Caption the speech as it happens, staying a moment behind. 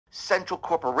central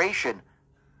corporation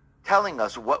telling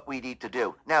us what we need to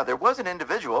do. Now, there was an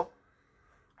individual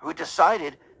who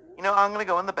decided, I'm going to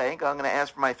go in the bank, I'm going to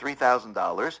ask for my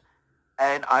 $3,000,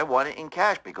 and I want it in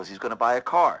cash because he's going to buy a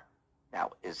car.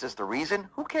 Now, is this the reason?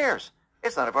 Who cares?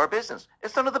 It's none of our business.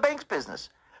 It's none of the bank's business.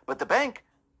 But the bank,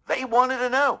 they wanted to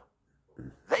know.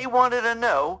 They wanted to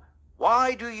know,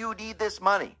 why do you need this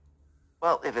money?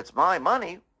 Well, if it's my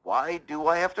money, why do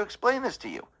I have to explain this to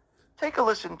you? Take a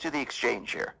listen to the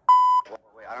exchange here.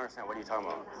 Wait, I don't understand. What are you talking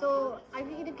about? So I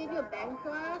will either give you a bank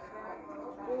draft,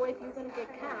 or if you're going to get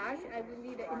cash, I will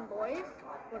need an invoice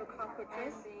for the car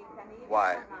purchase.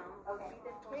 Why?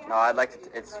 No, I'd like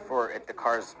to. It's for if the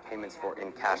car's payments for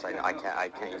in cash. I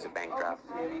can't use a bank draft.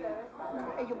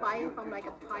 Are you buying from like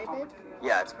a private?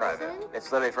 Yeah, it's private. person?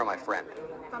 It's literally from my friend.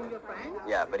 From your friend?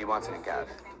 Yeah, but he wants it in cash.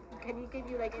 Can you give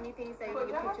you like anything saying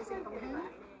you're purchasing from him?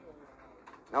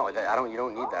 No, I don't. You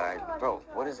don't need that, bro.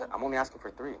 What is it? I'm only asking for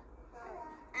 3.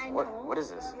 Annual. What is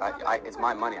this? It's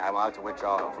my money. I'm allowed to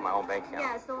withdraw from my own bank account.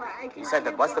 Yeah, so I can. You said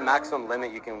that what's the maximum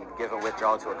limit you can give a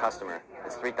withdrawal to a customer?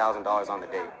 It's $3,000 on the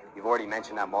date. You've already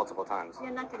mentioned that multiple times. Yeah,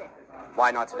 not today.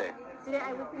 Why not today? Today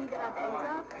I would need a bank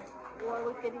draft, or I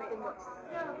would get an invoice.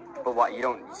 But why you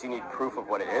don't? So you need proof of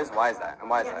what it is. Why is that? And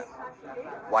why is that?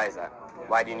 Why is that?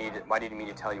 Why do you need? Why do you need me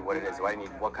to tell you what it is? Why do you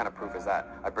need? What kind of proof is that?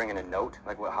 I bring in a note.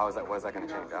 Like, how is that? What is that going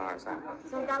to change? I don't understand.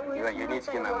 So that way You need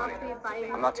to give me my money.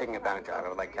 I'm not taking a bank draft. I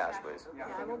would like cash, please. Yeah,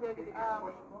 I won't be able to give you cash.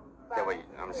 Yeah, wait.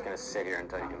 I'm just going to sit here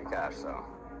until you give me cash. So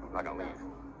I'm not going to leave.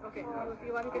 Okay, well, if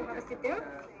you want to sit there,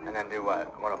 And then do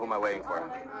what? Who am I waiting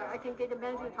for? I can get the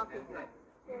manager to talk to you.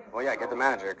 Well, yeah, get the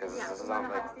manager because this is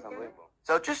unbelievable.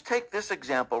 So just take this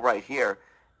example right here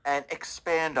and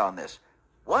expand on this.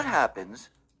 What happens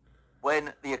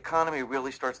when the economy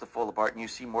really starts to fall apart and you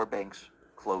see more banks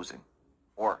closing,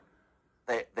 or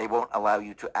they won't allow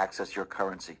you to access your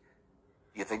currency?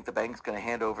 Do you think the bank's going to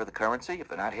hand over the currency? If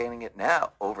they're not handing it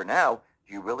over now,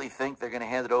 do you really think they're going to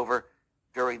hand it over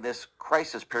during this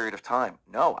crisis period of time?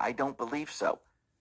 No, I don't believe so.